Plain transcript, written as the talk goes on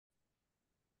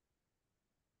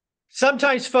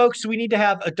Sometimes, folks, we need to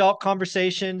have adult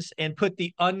conversations and put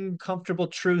the uncomfortable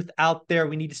truth out there.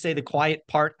 We need to say the quiet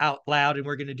part out loud, and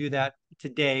we're going to do that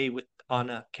today with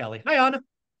Anna Kelly. Hi, Anna.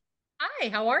 Hi,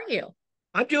 how are you?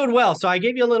 I'm doing well. So I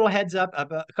gave you a little heads up.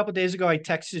 About a couple of days ago, I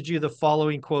texted you the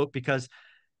following quote because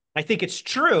I think it's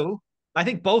true. I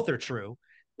think both are true.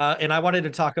 And I wanted to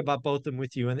talk about both of them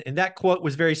with you. And that quote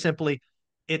was very simply,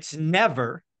 it's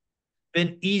never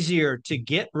been easier to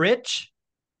get rich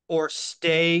or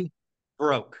stay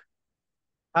broke.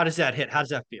 How does that hit? How does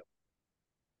that feel?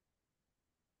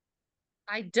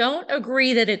 I don't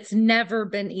agree that it's never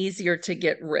been easier to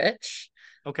get rich.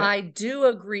 Okay. I do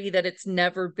agree that it's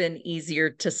never been easier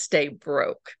to stay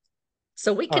broke.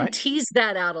 So we All can right. tease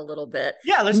that out a little bit.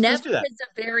 Yeah, let's Never do that. is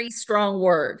a very strong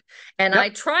word. And I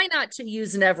Yep. try not to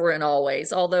use never and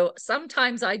always, although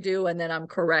sometimes I do and then I'm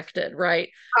corrected, right?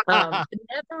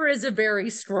 Never is a very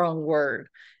strong word.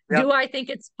 Do Yep. I think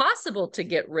it's possible to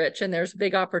get rich and there's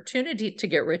big opportunity to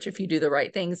get rich if you do the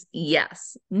right things?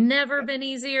 Yes. Never been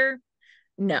easier?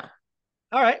 No.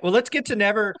 All right. Well, let's get to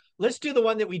never. Let's do the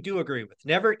one that we do agree with.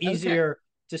 Never Okay. easier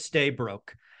to stay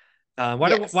broke.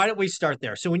 Why Yes. don't we start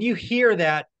there? So when you hear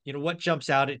that, what jumps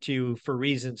out at you for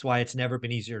reasons why it's never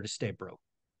been easier to stay broke?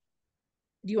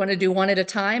 Do you want to do one at a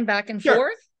time, back and Sure.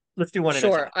 forth? Let's do one at a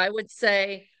Sure. time. I would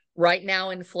say right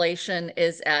now inflation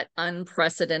is at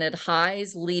unprecedented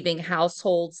highs, leaving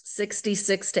households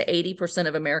 66 to 80%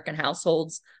 of American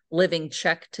households living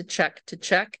check to check to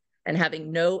check and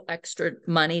having no extra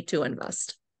money to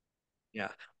invest. Yeah,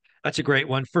 that's a great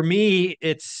one. For me,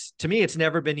 it's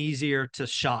never been easier to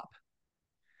shop.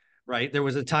 Right. There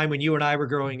was a time when you and I were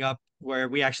growing up where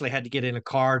we actually had to get in a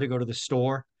car to go to the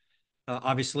store.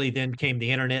 Obviously, then came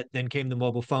the internet, then came the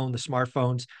mobile phone, the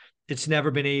smartphones. It's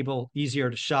never been easier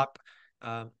to shop.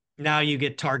 Now you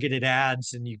get targeted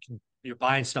ads, and you're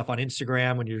buying stuff on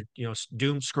Instagram when you're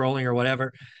doom scrolling or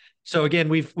whatever. So again,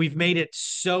 we've made it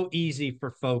so easy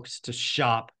for folks to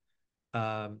shop.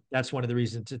 That's one of the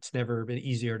reasons it's never been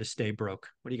easier to stay broke.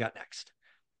 What do you got next?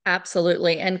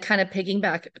 Absolutely. And kind of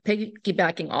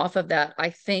piggybacking off of that, I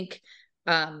think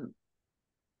um,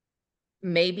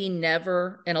 maybe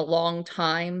never in a long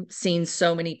time seen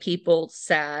so many people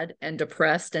sad and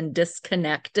depressed and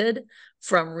disconnected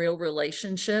from real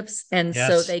relationships. And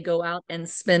so Yes. they go out and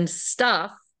spend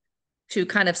stuff to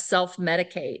kind of self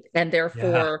medicate. And Yeah.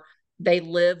 therefore, they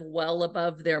live well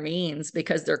above their means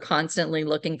because they're constantly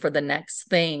looking for the next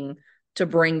thing to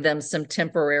bring them some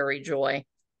temporary joy.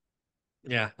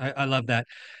 Yeah. I love that.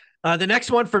 The next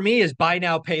one for me is buy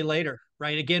now, pay later,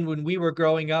 right? Again, when we were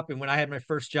growing up and when I had my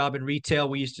first job in retail,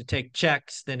 we used to take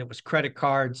checks, then it was credit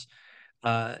cards.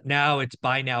 Now it's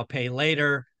buy now, pay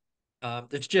later.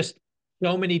 There's just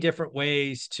so many different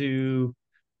ways to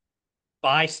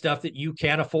buy stuff that you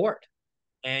can't afford.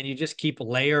 And you just keep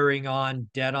layering on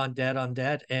debt on debt on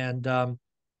debt. And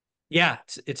yeah,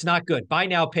 it's not good. Buy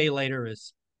now, pay later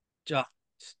is just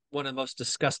one of the most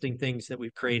disgusting things that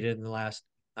we've created in the last,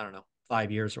 I don't know,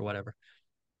 5 years or whatever.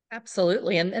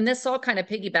 Absolutely. And this all kind of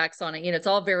piggybacks on it. It's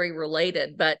all very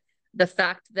related, but the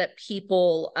fact that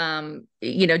people,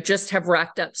 just have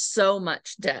racked up so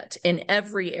much debt in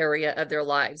every area of their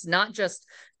lives, not just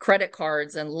credit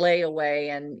cards and layaway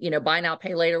and, buy now,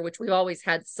 pay later, which we've always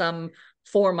had some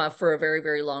form of for a very,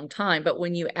 very long time. But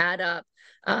when you add up,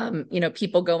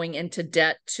 people going into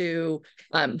debt to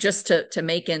just to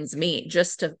make ends meet,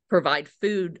 just to provide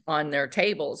food on their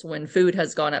tables when food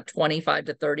has gone up 25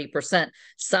 to 30%,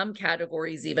 some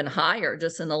categories even higher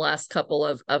just in the last couple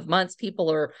of months.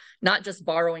 People are not just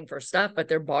borrowing for stuff, but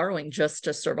they're borrowing just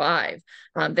to survive.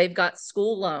 They've got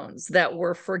school loans that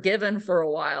were forgiven for a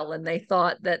while and they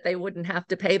thought that they wouldn't have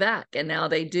to pay back, and now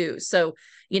they do. So,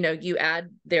 you add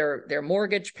their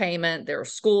mortgage payment, their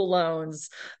school loans,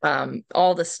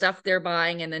 all the stuff they're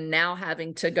buying, and then now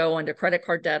having to go into credit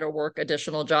card debt or work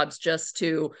additional jobs just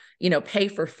to, pay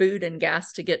for food and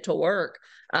gas to get to work.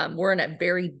 We're in a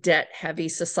very debt heavy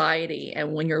society.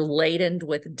 And when you're laden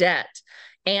with debt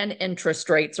and interest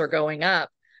rates are going up,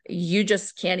 you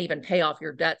just can't even pay off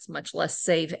your debts, much less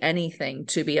save anything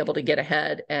to be able to get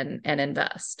ahead and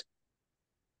invest.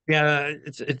 Yeah,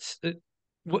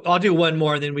 I'll do one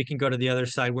more, then we can go to the other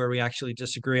side where we actually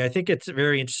disagree. I think it's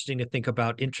very interesting to think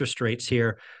about interest rates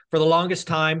here. For the longest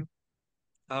time,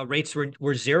 rates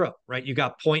were zero, right? You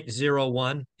got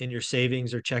 0.01 in your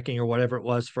savings or checking or whatever it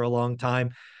was for a long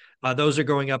time. Those are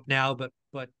going up now, but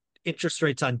interest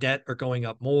rates on debt are going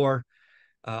up more.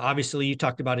 Obviously, you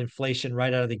talked about inflation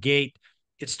right out of the gate.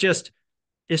 It's just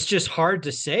it's just hard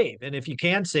to save, and if you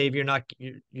can save,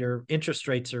 your interest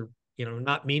rates are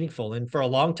not meaningful, and for a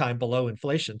long time below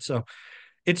inflation. So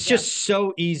it's Yeah. just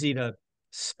so easy to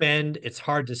spend. It's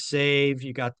hard to save.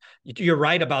 You're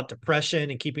right about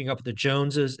depression and keeping up with the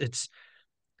Joneses. It's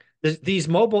these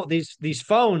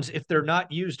phones, if they're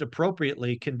not used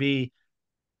appropriately, can be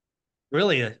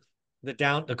really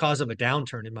the cause of a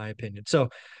downturn, in my opinion. So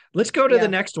let's go to the Yeah.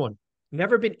 next one.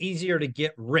 Never been easier to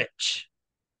get rich.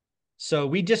 So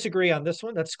we disagree on this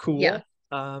one. That's Yeah.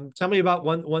 cool. Tell me about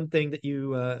one thing that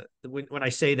you when I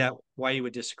say that, why you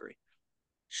would disagree.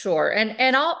 Sure.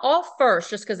 And I'll first,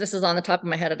 just because this is on the top of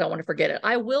my head, I don't want to forget it.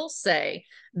 I will say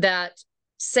that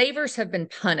savers have been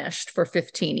punished for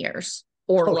 15 years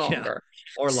or Oh yeah, longer.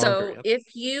 or longer. So Yep.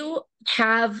 if you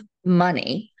have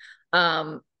money,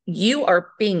 you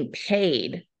are being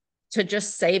paid to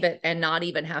just save it and not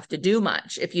even have to do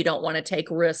much if you don't want to take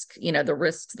risk, the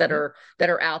risks Mhm. that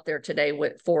are out there today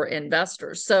for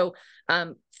investors. So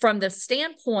from the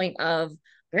standpoint of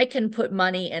I can put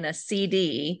money in a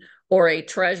CD or a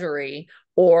treasury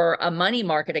or a money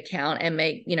market account and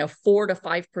make 4 to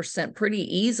 5% pretty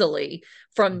easily.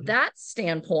 From Mhm. that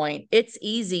standpoint, it's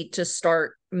easy to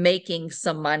start making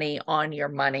some money on your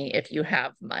money if you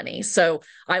have money. So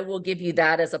I will give you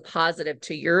that as a positive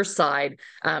to your side,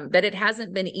 that it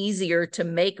hasn't been easier to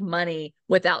make money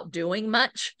without doing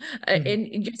much Mhm.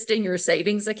 in just in your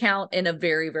savings account in a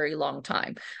very, very long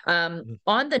time. Mhm.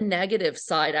 On the negative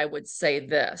side, I would say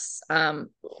this.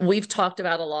 We've talked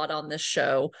about a lot on this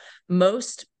show.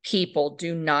 Most people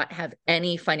do not have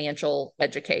any financial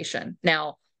education.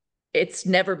 Now, it's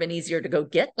never been easier to go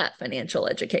get that financial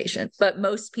education, but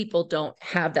most people don't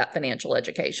have that financial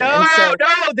education. No, And so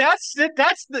no, that's it.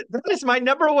 That is my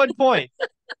number one point.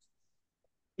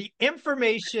 The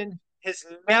information has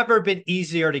never been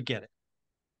easier to get it.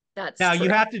 that's Now you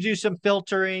true. have to do some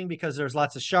filtering because there's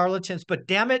lots of charlatans, but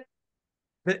damn it,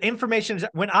 the information is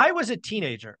when I was a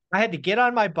teenager, I had to get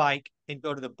on my bike and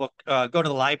go to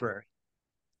the library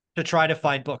to try to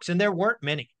find books. And there weren't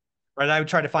many, right? I would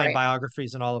try to find Right.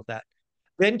 biographies and all of that.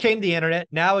 Then came the internet.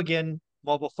 Now again,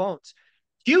 mobile phones,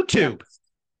 Yeah. YouTube.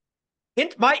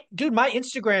 My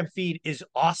Instagram feed is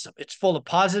awesome. It's full of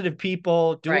positive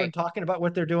people Right. talking about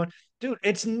what they're doing. Dude,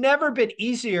 it's never been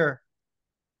easier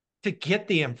to get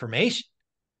the information.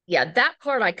 Yeah, that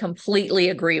part I completely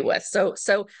agree with. So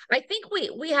I think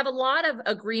we have a lot of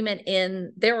agreement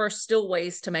in there are still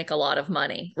ways to make a lot of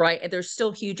money, right? And there's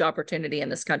still huge opportunity in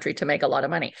this country to make a lot of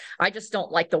money. I just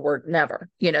don't like the word never.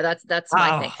 That's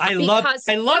my Oh, thing. I love Because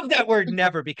I love that word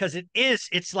never because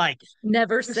it's like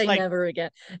never it's say like never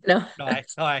again. No. no,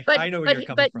 I but I know where but you're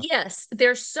coming but from. yes,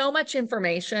 there's so much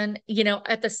information.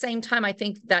 At the same time, I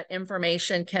think that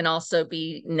information can also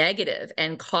be negative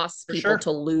and cost For people sure.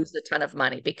 to lose a ton of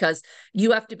money because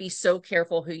you have to be so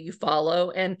careful who you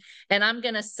follow. And I'm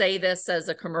going to say this as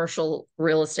a commercial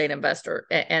real estate investor,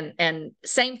 and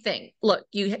same thing. Look,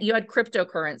 you had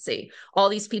cryptocurrency. All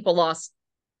these people lost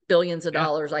billions of Yeah.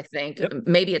 dollars, I think. Yep.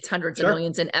 Maybe it's hundreds of Sure.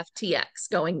 millions in FTX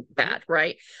going Mhm. bad,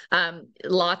 right?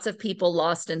 Lots of people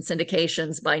lost in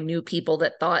syndications by new people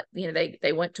that thought,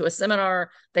 they went to a seminar,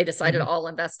 they decided to Mhm. all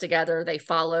invest together, they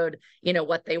followed,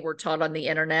 what they were taught on the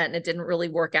internet, and it didn't really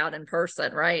work out in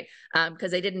person, right?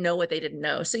 Because they didn't know what they didn't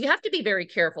know. So you have to be very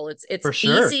careful. It's For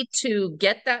sure. easy to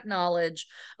get that knowledge,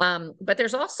 but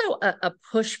there's also a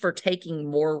push for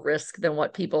taking more risk than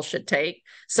what people should take.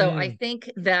 So I Mm.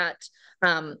 think that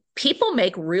people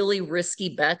make really risky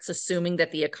bets, assuming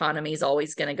that the economy is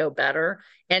always going to go better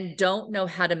and don't know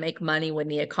how to make money when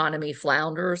the economy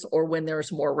flounders or when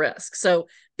there's more risk. So,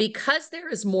 because there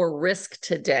is more risk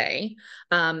today,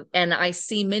 and I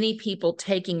see many people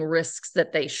taking risks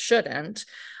that they shouldn't,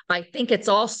 I think it's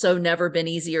also never been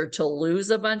easier to lose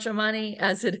a bunch of money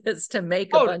as it is to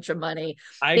make a Oh, bunch of money,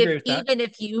 I if agree with that. even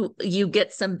if you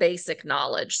get some basic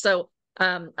knowledge. So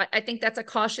I think that's a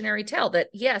cautionary tale that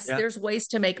yes, Yeah. there's ways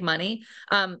to make money,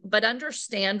 but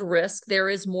understand risk. There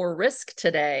is more risk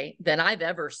today than I've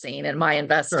ever seen in my Sure.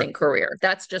 investing career.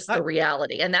 That's just I, the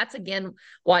reality. And that's again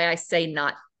why I say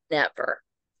not never.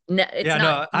 It's yeah, not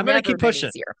no, I'm gonna never keep been pushing.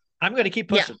 easier. I'm gonna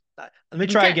keep Yeah. pushing. Let me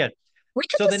try Okay. again. We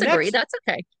can So the disagree. next That's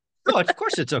okay. no, of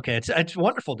course it's okay. It's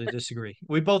wonderful to disagree.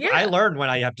 I Yeah. learn when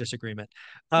I have disagreement.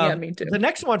 Yeah, me too. The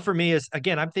next one for me is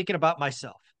again, I'm thinking about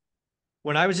myself.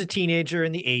 When I was a teenager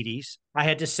in the 80s, I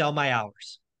had to sell my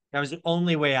hours. That was the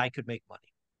only way I could make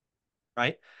money,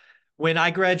 right? When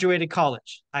I graduated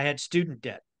college, I had student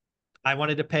debt. I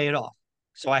wanted to pay it off.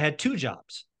 So I had two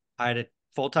jobs. I had a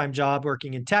full-time job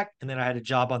working in tech, and then I had a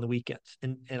job on the weekends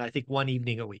and I think one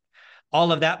evening a week.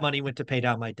 All of that money went to pay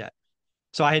down my debt.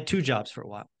 So I had two jobs for a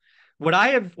while. What I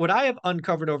have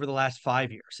uncovered over the last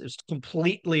 5 years is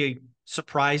completely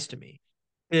surprise to me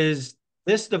is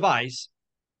this device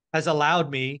has allowed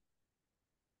me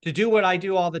to do what I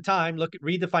do all the time,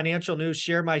 read the financial news,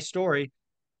 share my story,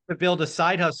 to build a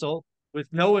side hustle with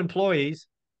no employees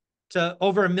to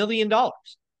over $1 million.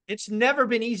 It's never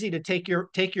been easy to take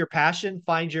your passion,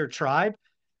 find your tribe,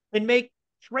 and make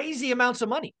crazy amounts of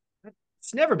money.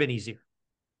 It's never been easier.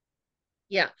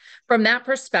 Yeah. From that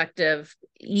perspective,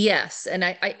 yes. And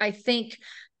I think,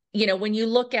 when you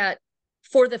look at,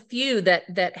 for the few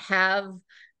that have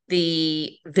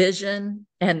the vision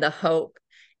and the hope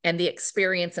and the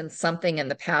experience and something and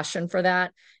the passion for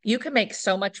that, you can make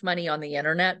so much money on the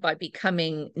internet by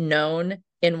becoming known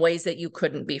in ways that you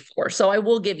couldn't before. So I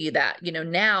will give you that.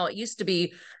 Now it used to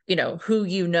be, who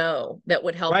that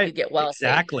would help you Right. get wealthy.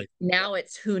 Exactly. Now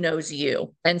it's who knows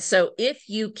you. And so if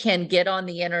you can get on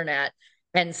the internet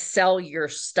and sell your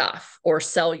stuff or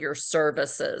sell your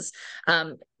services,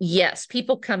 yes,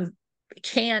 people can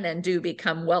and do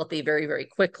become wealthy very, very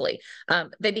quickly.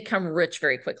 They become rich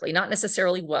very quickly, not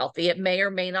necessarily wealthy. It may or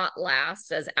may not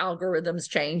last as algorithms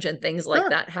change and things like Sure.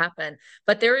 that happen,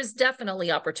 but there is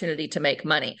definitely opportunity to make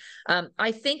money.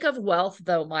 I think of wealth,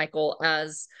 though, Michael,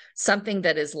 as something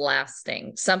that is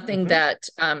lasting, something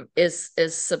Mm-hmm. that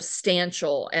is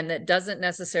substantial and that doesn't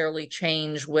necessarily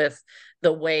change with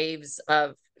the waves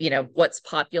of what's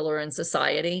popular in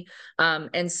society.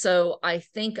 And so I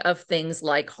think of things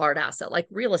like hard asset, like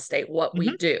real estate, what we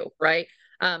Mm-hmm. do, right?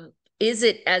 Is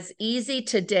it as easy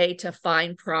today to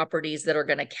find properties that are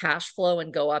going to cash flow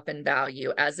and go up in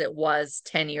value as it was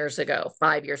 10 years ago,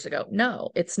 5 years ago?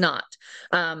 No, it's not.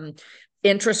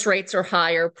 Interest rates are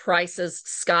higher, prices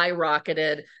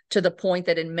skyrocketed to the point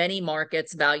that in many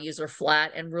markets, values are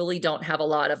flat and really don't have a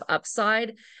lot of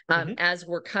upside. Mm-hmm. As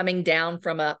we're coming down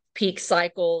from a peak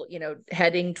cycle,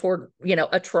 heading toward,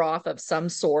 a trough of some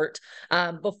sort,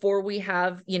 before we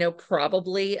have,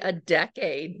 probably a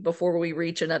decade before we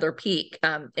reach another peak,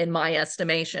 in my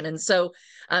estimation. And so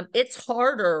it's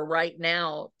harder right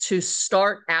now to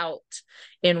start out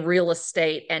in real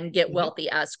estate and get Mm-hmm. wealthy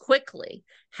as quickly.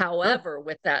 Sure. However,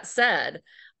 with that said,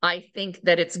 I think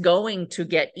that it's going to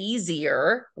get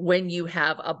easier when you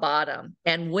have a bottom.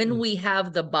 And when Mm-hmm. we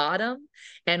have the bottom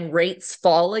and rates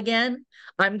fall again,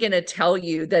 I'm going to tell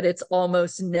you that it's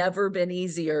almost never been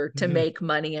easier to Mm-hmm. make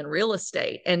money in real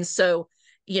estate. And so,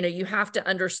 you have to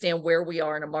understand where we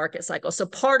are in a market cycle. So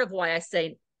part of why I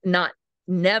say not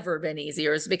never been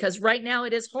easier is because right now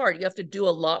it is hard. You have to do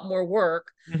a lot more work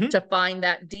Mm-hmm. to find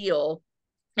that deal,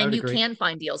 I would and you agree. can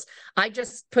find deals. I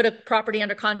just put a property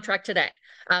under contract today.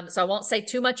 So I won't say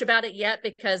too much about it yet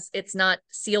because it's not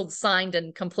sealed, signed,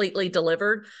 and completely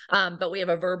delivered. But we have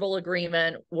a verbal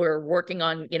agreement. We're working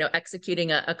on,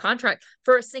 executing a contract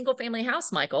for a single family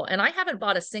house, Michael. And I haven't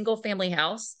bought a single family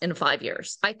house in 5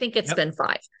 years. I think it's Yep. been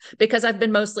 5 because I've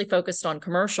been mostly focused on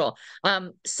commercial.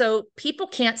 So people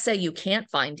can't say you can't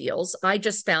find deals. I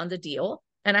just found a deal.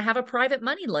 And I have a private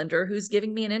money lender who's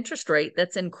giving me an interest rate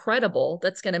that's incredible,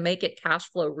 that's going to make it cash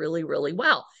flow really, really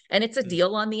well. And it's a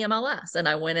deal on the MLS. And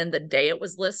I went in the day it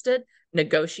was listed,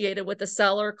 negotiated with the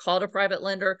seller, called a private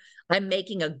lender. I'm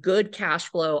making a good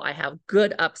cash flow. I have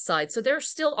good upside. So there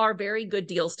still are very good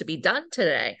deals to be done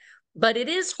today. But it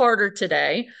is harder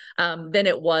today than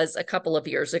it was a couple of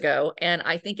years ago. And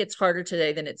I think it's harder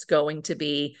today than it's going to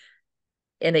be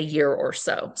in a year or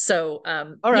so. So,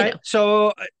 All right.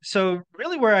 So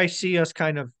really where I see us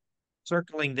kind of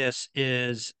circling this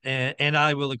is, and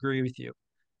I will agree with you,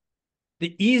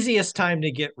 the easiest time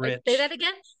to get wait, say that rich.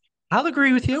 again. I'll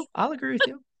agree with you. I'll agree with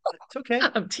you. It's okay.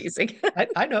 I'm teasing.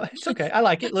 I know it's okay. I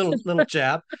like it. Little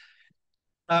jab.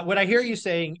 What I hear you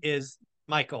saying is,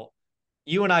 Michael,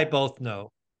 you and I both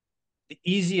know the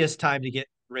easiest time to get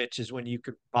rich is when you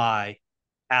could buy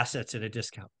assets at a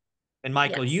discount. And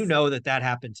Michael, you Yes. know that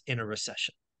happens in a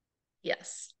recession.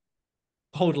 Yes.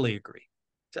 Totally agree.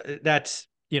 That's,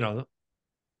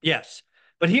 yes.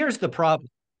 But here's the problem.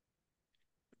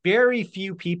 Very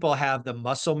few people have the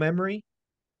muscle memory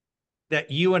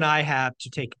that you and I have to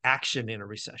take action in a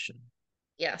recession.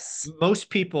 Yes. Most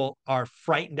people are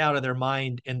frightened out of their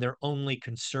mind and they're only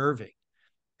conserving.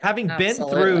 Having been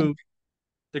Absolutely. through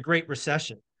the Great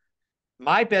Recession,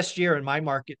 my best year in my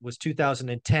market was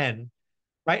 2010,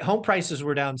 right? Home prices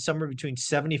were down somewhere between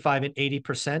 75 and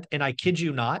 80%. And I kid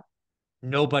you not,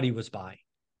 nobody was buying.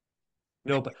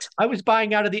 Nobody. I was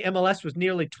buying out of the MLS with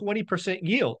nearly 20%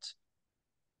 yields.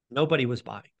 Nobody was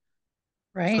buying.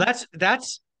 So Right. that's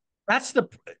the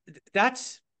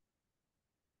that's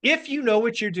if you know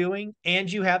what you're doing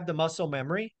and you have the muscle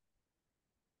memory,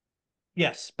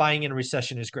 yes, buying in a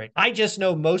recession is great. I just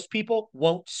know most people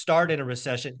won't start in a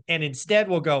recession and instead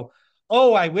will go,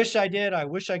 "Oh, I wish I did. I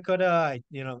wish I could have,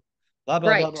 blah blah blah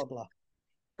Right. blah blah."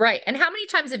 Right. And how many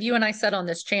times have you and I said on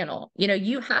this channel,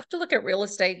 you have to look at real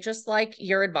estate just like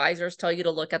your advisors tell you to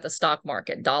look at the stock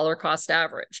market, dollar cost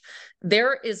average.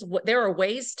 There are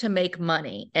ways to make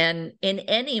money and in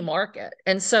any market.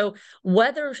 And so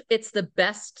whether it's the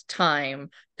best time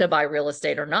to buy real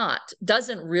estate or not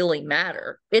doesn't really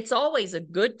matter. It's always a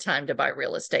good time to buy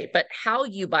real estate, but how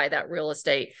you buy that real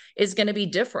estate is going to be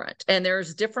different. And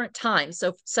there's different times.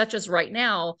 So such as right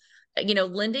now,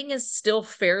 lending is still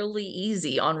fairly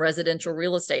easy on residential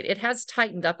real estate. It has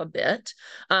tightened up a bit,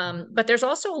 but there's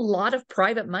also a lot of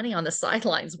private money on the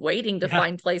sidelines waiting to Yeah.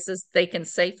 find places they can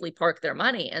safely park their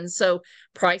money. And so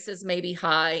prices may be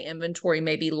high, inventory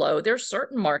may be low. There's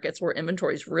certain markets where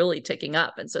inventory is really ticking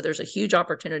up. And so there's a huge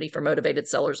opportunity for motivated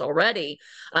sellers already.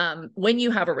 When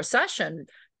you have a recession,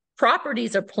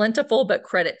 properties are plentiful, but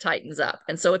credit tightens up.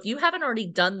 And so if you haven't already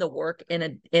done the work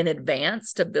in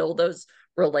advance to build those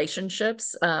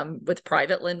relationships with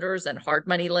private lenders and hard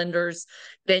money lenders,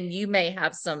 then you may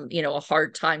have a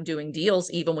hard time doing deals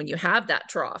even when you have that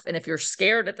trough. And if you're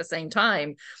scared at the same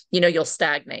time, you'll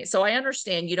stagnate. So I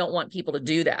understand you don't want people to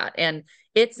do that. And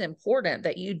it's important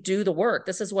that you do the work.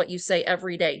 This is what you say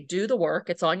every day: do the work.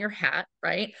 It's on your hat,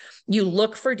 right? You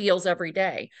look for deals every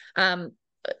day.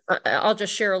 I'll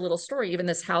just share a little story. Even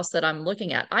this house that I'm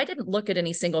looking at, I didn't look at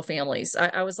any single families.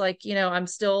 I was like, I'm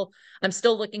still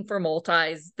looking for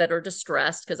multis that are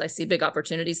distressed because I see big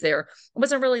opportunities there. I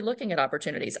wasn't really looking at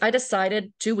opportunities. I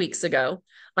decided 2 weeks ago,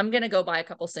 I'm going to go buy a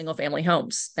couple single family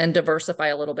homes and diversify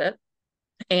a little bit.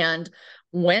 And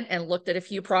went and looked at a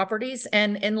few properties,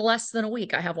 and in less than a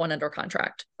week I have one under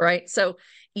contract, right? So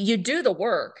you do the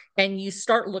work and you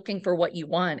start looking for what you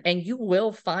want, and you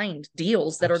will find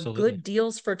deals that are Absolutely. good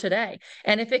deals for today.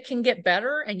 And if it can get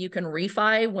better and you can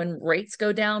refi when rates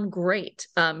go down, great.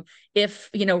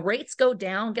 If rates go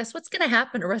down, guess what's going to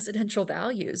happen to residential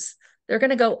values? They're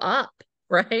going to go up.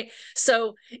 Right.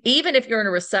 So even if you're in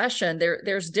a recession,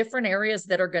 there's different areas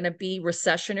that are going to be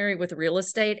recessionary with real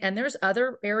estate. And there's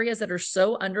other areas that are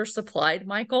so undersupplied,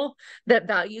 Michael, that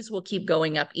values will keep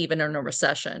going up even in a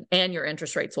recession, and your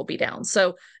interest rates will be down.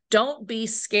 So don't be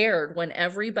scared when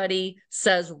everybody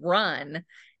says run.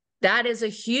 That is a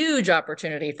huge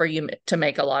opportunity for you to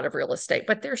make a lot of real estate,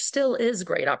 but there still is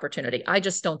great opportunity. I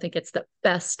just don't think it's the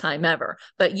best time ever.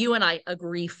 But you and I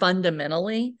agree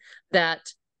fundamentally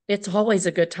that it's always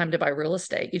a good time to buy real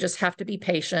estate. You just have to be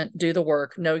patient, do the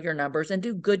work, know your numbers, and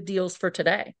do good deals for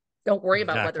today. Don't worry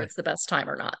about whether Exactly. it's the best time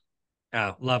or not.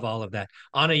 Oh, love all of that.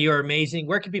 Anna, you're amazing.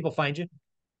 Where can people find you?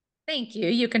 Thank you.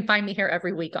 You can find me here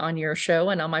every week on your show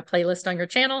and on my playlist on your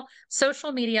channel,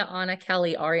 social media, Anna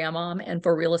Kelly, Aria Mom, and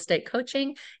for real estate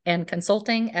coaching and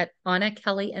consulting at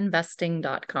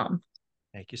AnnaKellyInvesting.com.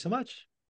 Thank you so much.